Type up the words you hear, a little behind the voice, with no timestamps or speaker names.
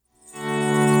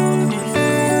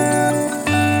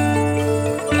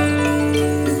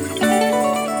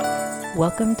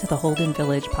Welcome to the Holden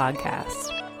Village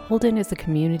podcast. Holden is a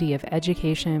community of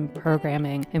education,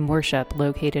 programming, and worship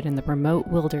located in the remote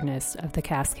wilderness of the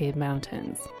Cascade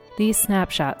Mountains. These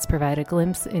snapshots provide a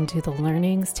glimpse into the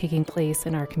learnings taking place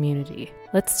in our community.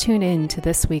 Let's tune in to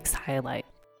this week's highlight.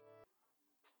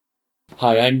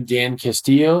 Hi, I'm Dan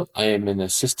Castillo. I am an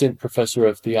assistant professor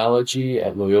of theology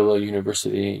at Loyola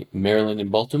University, Maryland in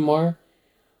Baltimore.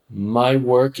 My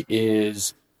work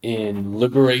is in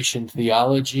liberation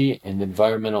theology and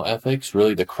environmental ethics,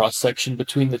 really the cross-section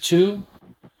between the two.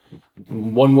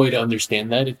 One way to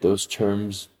understand that, if those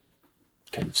terms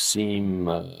kind of seem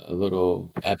a little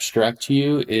abstract to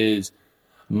you, is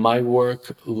my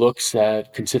work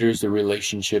considers the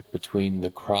relationship between the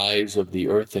cries of the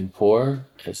earth and poor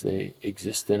as they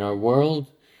exist in our world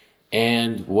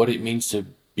and what it means to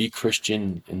be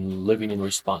Christian and living in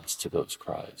response to those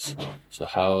cries. So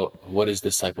what does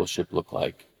discipleship look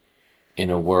like in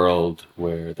a world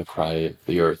where the cry of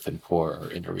the earth and poor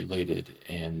are interrelated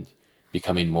and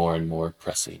becoming more and more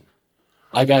pressing?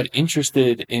 I got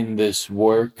interested in this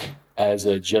work as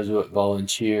a Jesuit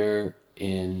volunteer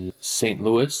in St.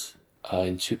 Louis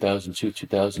in 2002,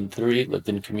 2003, lived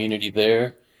in community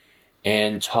there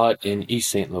and taught in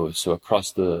East St. Louis, so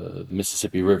across the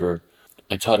Mississippi River.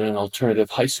 I taught in an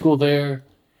alternative high school there,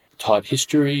 taught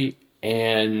history,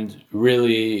 and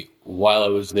really, while I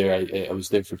was there, I was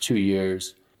there for 2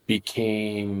 years,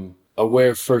 became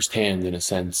aware firsthand, in a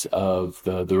sense, of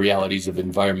the realities of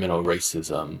environmental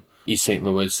racism. East St.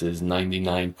 Louis is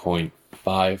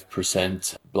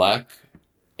 99.5% Black,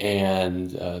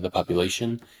 and the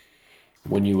population.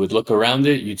 When you would look around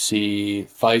it, you'd see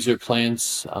Pfizer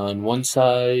plants on one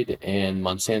side and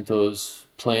Monsanto's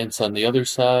plants on the other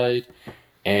side,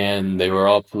 and they were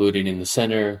all polluting in the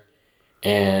center.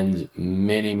 And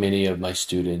many of my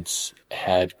students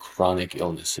had chronic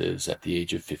illnesses at the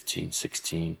age of 15,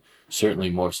 16,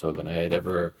 certainly more so than I had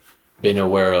ever been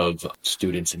aware of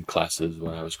students in classes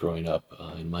when I was growing up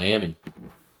in Miami.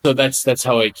 So that's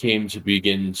how I came to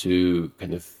begin to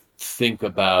kind of think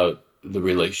about the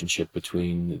relationship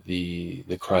between the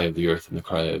cry of the earth and the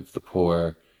cry of the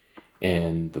poor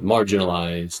and the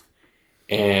marginalized,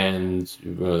 and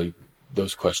really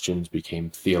those questions became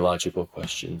theological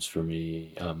questions for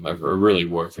me, or really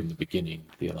were from the beginning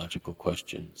theological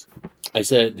questions. I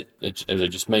said, as I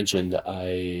just mentioned,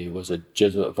 I was a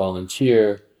Jesuit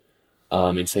volunteer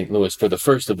in St. Louis for the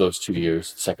first of those 2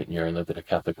 years. Second year, I lived at a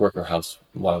Catholic worker house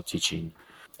while teaching.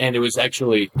 And it was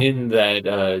actually in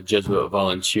that Jesuit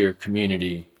volunteer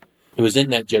community,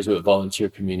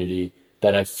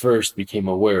 that I first became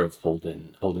aware of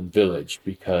Holden Village,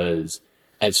 because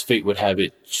as fate would have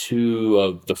it, 2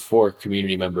 of the 4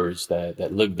 community members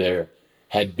that lived there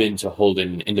had been to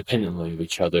Holden independently of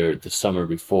each other the summer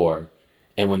before.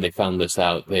 And when they found this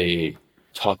out, they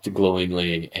talked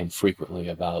glowingly and frequently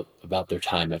about their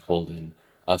time at Holden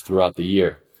throughout the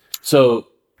year. So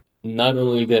not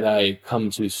only did I come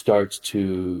to start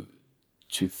to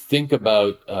think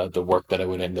about the work that I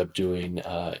would end up doing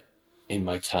in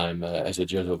my time as a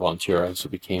Jesuit volunteer, I also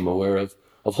became aware of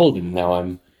Holden. Now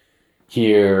I'm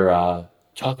here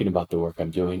talking about the work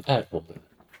I'm doing at Holden.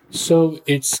 So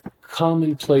it's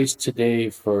commonplace today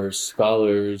for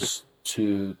scholars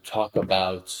to talk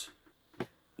about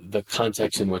the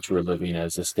context in which we're living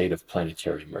as a state of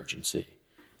planetary emergency.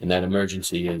 And that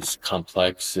emergency is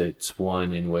complex. It's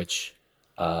one in which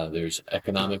there's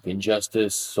economic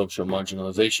injustice, social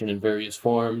marginalization in various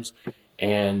forms,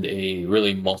 and a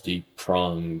really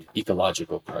multi-pronged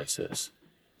ecological crisis,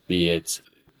 be it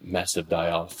massive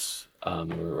die-offs.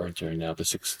 We're entering now the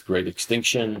 6th great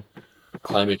extinction,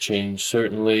 climate change,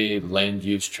 certainly, land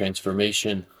use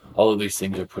transformation. All of these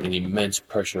things are putting immense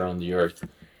pressure on the earth.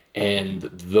 And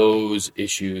those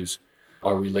issues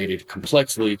are related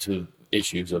complexly to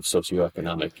issues of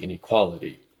socioeconomic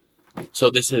inequality. So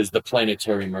this is the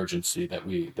planetary emergency that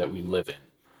we live in.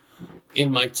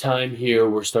 In my time here,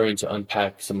 we're starting to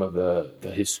unpack some of the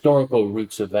historical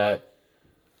roots of that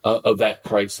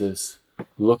crisis,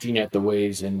 looking at the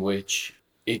ways in which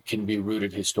it can be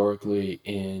rooted historically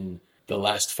in the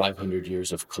last 500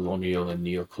 years of colonial and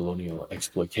neo-colonial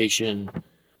exploitation,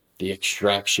 the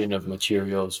extraction of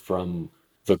materials from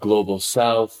the global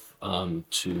south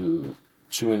to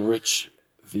enrich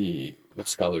what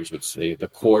scholars would say, the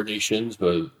core nations,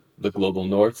 the global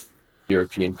north,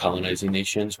 European colonizing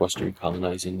nations, Western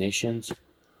colonizing nations,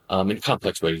 in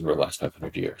complex ways over the last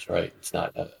 500 years, right? It's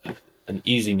not an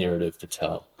easy narrative to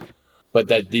tell, but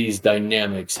that these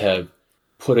dynamics have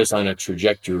put us on a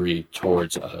trajectory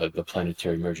towards the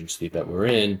planetary emergency that we're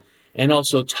in. And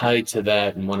also tied to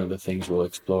that, and one of the things we'll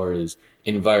explore is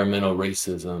environmental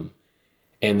racism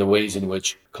and the ways in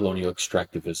which colonial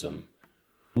extractivism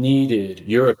needed,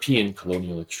 European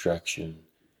colonial extraction,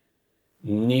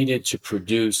 needed to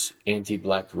produce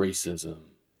anti-Black racism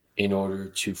in order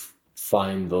to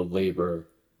find the labor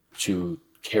to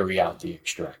carry out the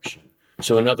extraction.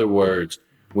 So in other words,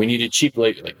 we needed cheap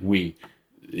labor,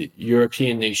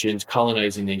 European nations,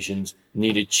 colonizing nations,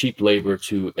 needed cheap labor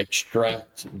to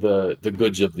extract the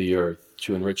goods of the earth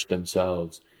to enrich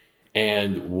themselves.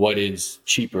 And what is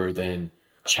cheaper than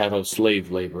chattel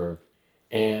slave labor?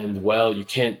 And well, you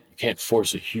can't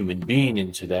force a human being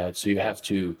into that, so you have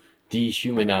to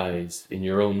dehumanize in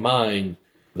your own mind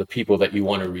the people that you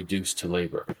want to reduce to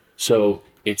labor. So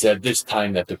it's at this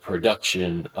time that the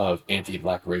production of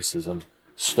anti-Black racism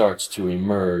starts to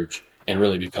emerge and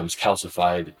really becomes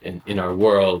calcified in our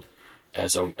world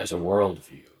as a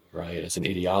worldview, right? As an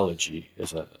ideology,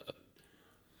 an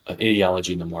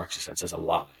ideology in the Marxist sense, as a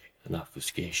lie, an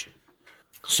obfuscation.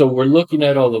 So we're looking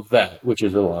at all of that, which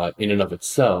is a lot in and of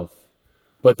itself,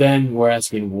 but then we're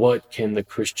asking, what can the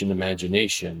Christian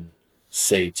imagination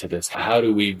say to this? How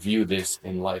do we view this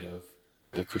in light of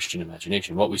the Christian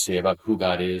imagination? What we say about who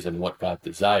God is and what God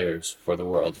desires for the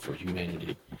world, for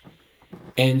humanity.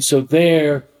 And so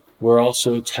there, we're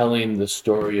also telling the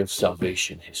story of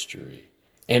salvation history.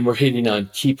 And we're hitting on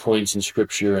key points in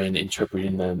Scripture and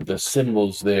interpreting them, the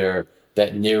symbols there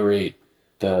that narrate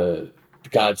the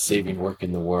God's saving work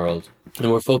in the world.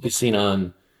 And we're focusing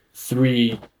on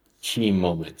three key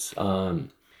moments,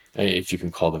 if you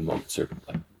can call them moments, or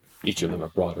each of them are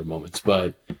broader moments.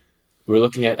 But we're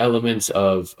looking at elements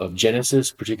of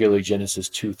Genesis, particularly Genesis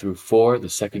 2 through 4, the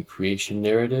second creation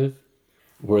narrative.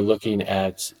 We're looking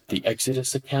at the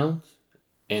Exodus account,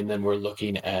 and then we're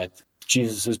looking at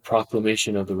Jesus'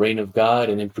 proclamation of the reign of God,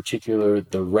 and in particular,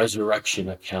 the resurrection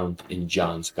account in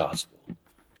John's Gospel.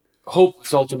 Hope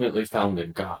is ultimately found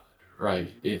in God,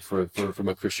 right? From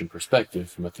a Christian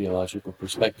perspective, from a theological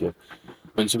perspective.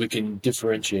 And so we can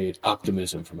differentiate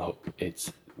optimism from hope.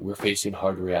 We're facing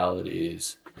hard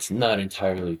realities. It's not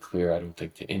entirely clear, I don't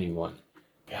think, to anyone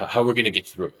how we're going to get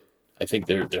through it. I think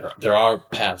there are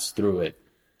paths through it,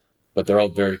 but they're all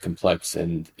very complex,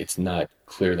 and it's not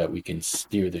clear that we can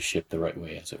steer the ship the right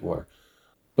way, as it were.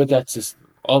 But that's just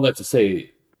all that to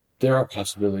say, there are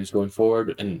possibilities going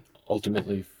forward, and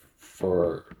ultimately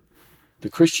for the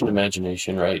Christian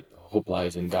imagination, right, hope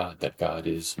lies in God, that God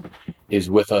is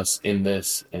with us in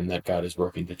this, and that God is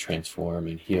working to transform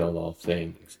and heal all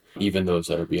things, even those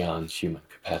that are beyond human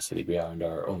capacity, beyond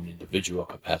our own individual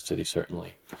capacity,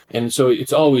 certainly. And so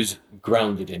it's always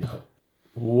grounded in hope.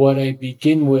 What I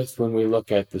begin with when we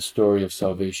look at the story of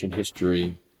salvation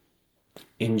history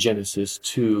in Genesis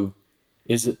 2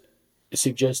 is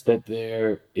suggests that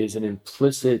there is an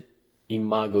implicit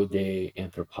imago Dei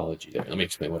anthropology there. Let me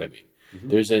explain what I mean. Mm-hmm.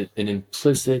 There's an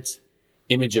implicit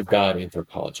image of God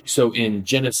anthropology. So in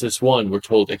Genesis 1, we're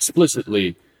told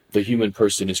explicitly the human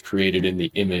person is created in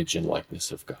the image and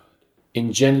likeness of God.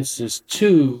 In Genesis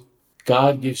 2,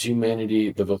 God gives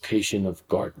humanity the vocation of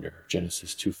gardener.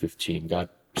 Genesis 2:15. God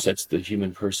sets the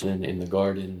human person in the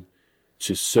garden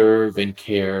to serve and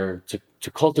care,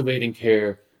 to cultivate and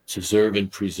care, to serve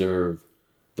and preserve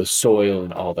the soil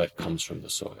and all that comes from the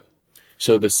soil.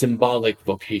 So the symbolic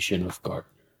vocation of gardener.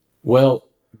 Well,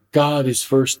 God is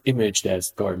first imaged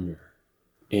as gardener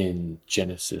in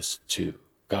Genesis 2.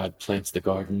 God plants the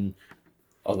garden,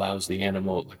 allows the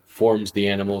animal, forms the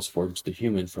animals, forms the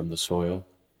human from the soil,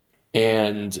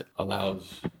 and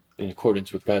allows, in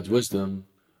accordance with God's wisdom,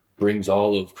 brings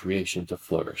all of creation to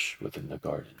flourish within the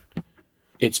garden.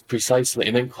 It's precisely,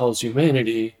 and then calls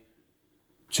humanity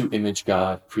to image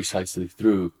God precisely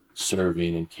through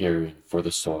serving and caring for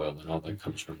the soil and all that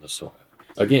comes from the soil.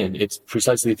 Again, it's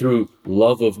precisely through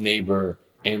love of neighbor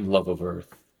and love of earth,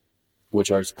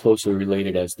 which are as closely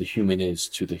related as the human is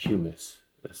to the humus,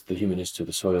 as the human is to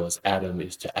the soil, as Adam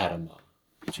is to Adamah,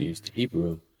 to use the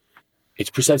Hebrew. It's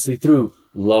precisely through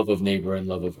love of neighbor and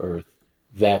love of earth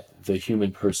that the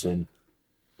human person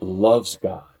loves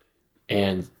God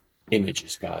and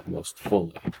images God most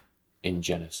fully in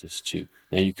Genesis 2.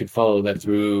 Now you could follow that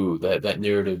through that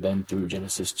narrative then through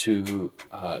Genesis 2,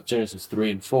 Genesis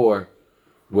 3 and 4,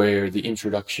 where the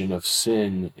introduction of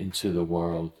sin into the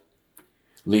world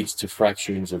leads to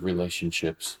fracturings of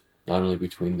relationships, not only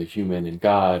between the human and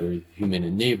God or the human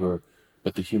and neighbor,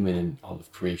 but the human and all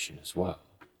of creation as well.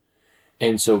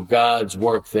 And so God's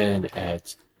work then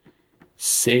at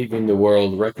saving the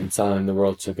world, reconciling the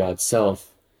world to God's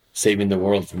self, saving the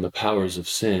world from the powers of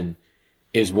sin,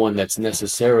 is one that's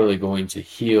necessarily going to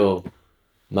heal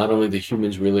not only the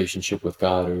human's relationship with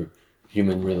God or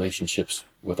human relationships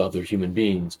with other human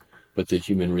beings, but the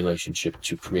human relationship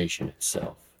to creation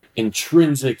itself.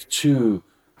 intrinsic to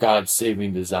God's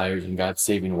saving desires and God's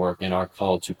saving work and our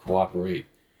call to cooperate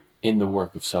in the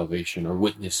work of salvation or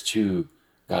witness to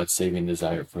God's saving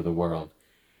desire for the world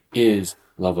is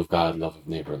love of God, love of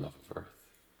neighbor, love of earth.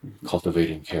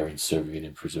 Cultivating, caring, serving,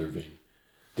 and preserving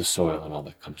the soil and all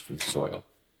that comes from the soil.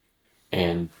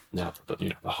 And now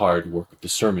the hard work of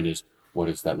discernment is, what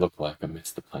does that look like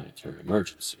amidst the planetary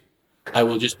emergency? I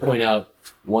will just point out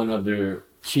one other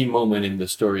key moment in the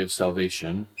story of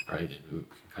salvation, right?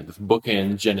 Kind of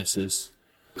bookend Genesis,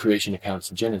 creation accounts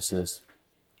in Genesis,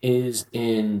 is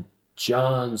in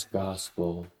John's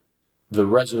gospel, the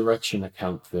resurrection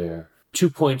account there.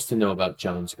 2 points to know about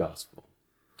John's gospel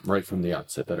right from the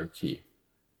outset that are key.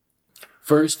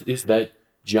 First is that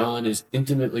John is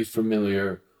intimately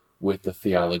familiar with the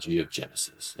theology of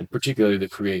Genesis, and particularly the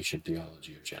creation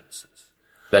theology of Genesis.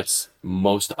 That's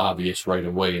most obvious right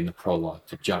away in the prologue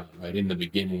to John, right? In the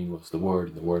beginning was the Word,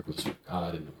 and the Word was with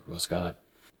God, and the Word was God.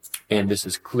 And this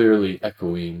is clearly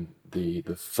echoing the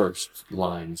first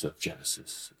lines of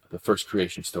Genesis, the first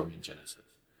creation story in Genesis.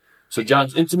 So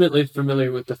John's intimately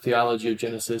familiar with the theology of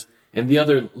Genesis. And the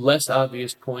other less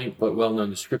obvious point, but well known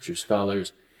to scripture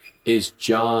scholars, is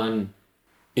John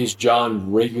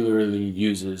regularly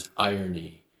uses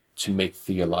irony to make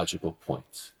theological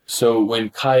points. So when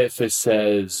Caiaphas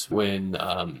says, when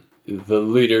the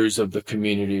leaders of the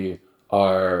community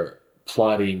are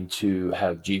plotting to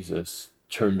have Jesus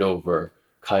turned over,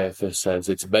 Caiaphas says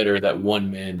it's better that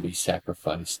one man be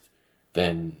sacrificed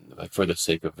than, like, for the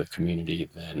sake of the community,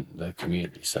 than the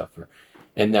community suffer.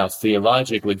 And now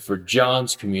theologically for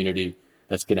John's community,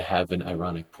 that's going to have an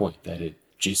ironic point, that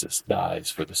Jesus dies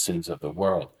for the sins of the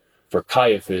world. For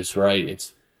Caiaphas, right,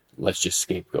 it's let's just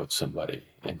scapegoat somebody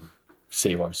and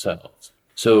save ourselves.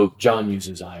 So John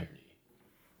uses irony.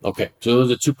 Okay, so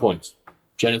those are 2 points.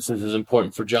 Genesis is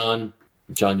important for John.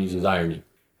 John uses irony.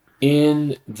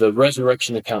 In the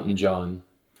resurrection account in John,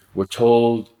 we're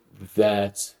told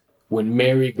that when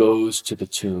Mary goes to the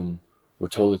tomb, we're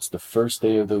told it's the first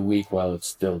day of the week while it's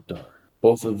still dark.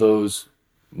 Both of those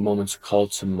moments call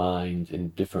to mind in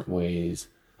different ways.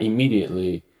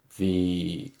 Immediately,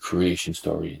 the creation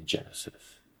story in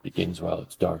Genesis begins while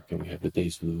it's dark, and we have the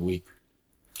days of the week.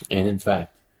 And in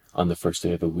fact, on the first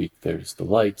day of the week, there's the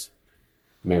light.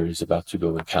 Mary's about to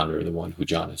go encounter the one who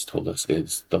John has told us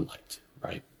is the light,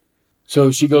 right?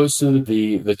 So she goes to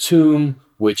the tomb,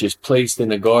 which is placed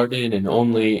in a garden, and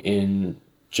only in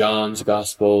John's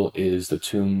gospel is the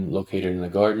tomb located in the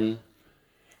garden.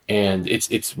 And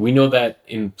we know that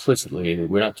implicitly.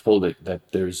 We're not told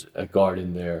that there's a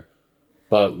garden there.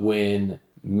 But when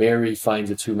Mary finds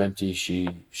the tomb empty,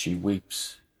 she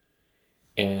weeps,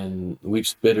 and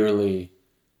weeps bitterly,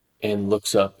 and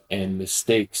looks up and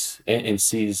mistakes and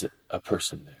sees a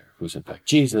person there who's in fact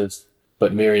Jesus,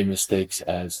 but Mary mistakes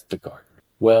as the gardener.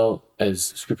 Well, as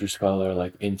scripture scholar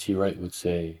like N.T. Wright would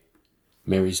say,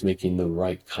 Mary's making the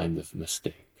right kind of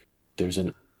mistake. There's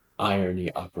an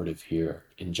irony operative here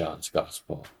in John's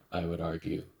gospel, I would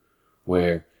argue,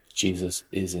 where Jesus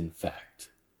is in fact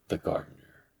the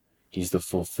gardener. He's the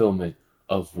fulfillment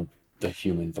of the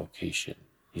human vocation.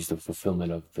 He's the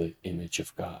fulfillment of the image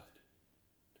of God.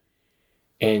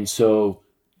 And so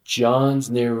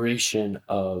John's narration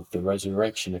of the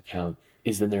resurrection account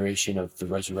is the narration of the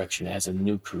resurrection as a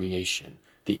new creation,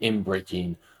 the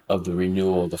inbreaking of the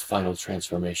renewal, the final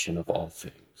transformation of all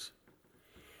things.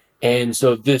 And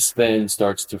so this then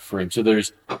starts to frame. So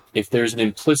if there's an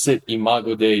implicit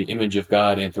imago Dei, image of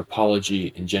God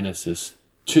anthropology in Genesis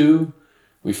 2,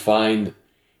 we find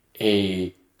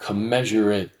a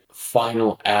commensurate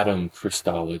final Adam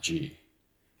Christology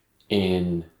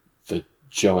in the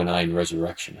Johannine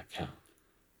resurrection account.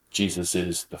 Jesus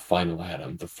is the final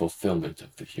Adam, the fulfillment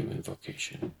of the human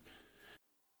vocation.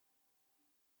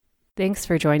 Thanks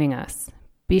for joining us.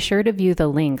 Be sure to view the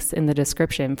links in the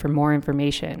description for more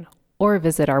information, or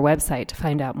visit our website to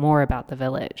find out more about the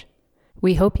village.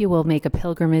 We hope you will make a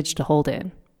pilgrimage to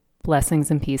Holden.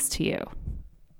 Blessings and peace to you.